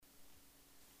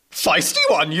Feisty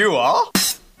one you are.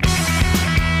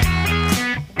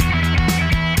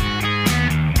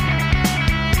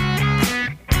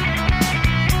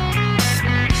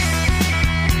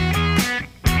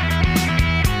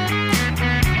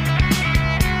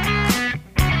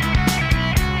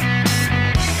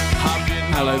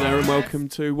 Hello there and welcome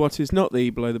to what is not the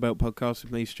Below the Belt podcast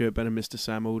with me, Stuart Benn, and Mr.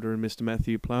 Sam Alder and Mr.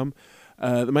 Matthew Plum.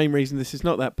 The main reason this is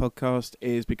not that podcast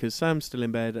is because Sam's still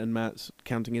in bed and Matt's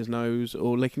counting his nose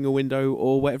or licking a window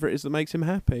or whatever it is that makes him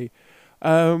happy.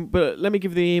 But let me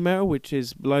give the email, which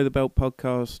is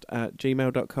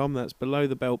belowthebeltpodcast@gmail.com. That's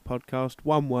belowthebeltpodcast,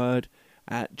 one word,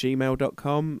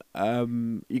 @gmail.com.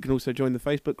 You can also join the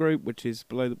Facebook group, which is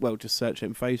just search it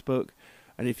in Facebook.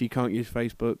 And if you can't use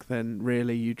Facebook, then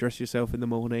really you dress yourself in the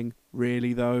morning.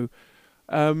 Really, though.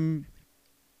 So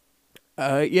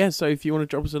if you want to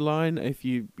drop us a line, if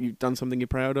you've done something you're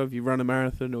proud of, you run a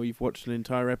marathon, or you've watched an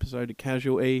entire episode of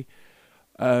Casualty,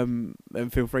 then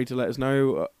feel free to let us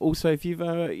know. Also, if you've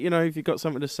got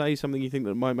something to say, something you think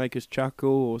that might make us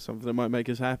chuckle, or something that might make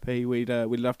us happy, we'd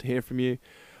love to hear from you.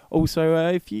 Also,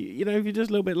 if you're just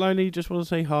a little bit lonely, you just want to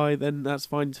say hi, then that's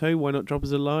fine too. Why not drop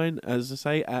us a line, as I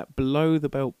say, at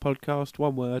belowthebeltpodcast,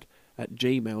 one word,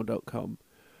 @gmail.com.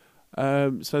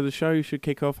 So the show should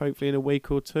kick off hopefully in a week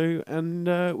or two, and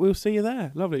we'll see you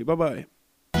there. Lovely, bye-bye.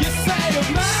 You say a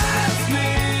man's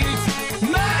needs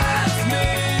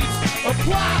a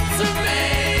plot to me.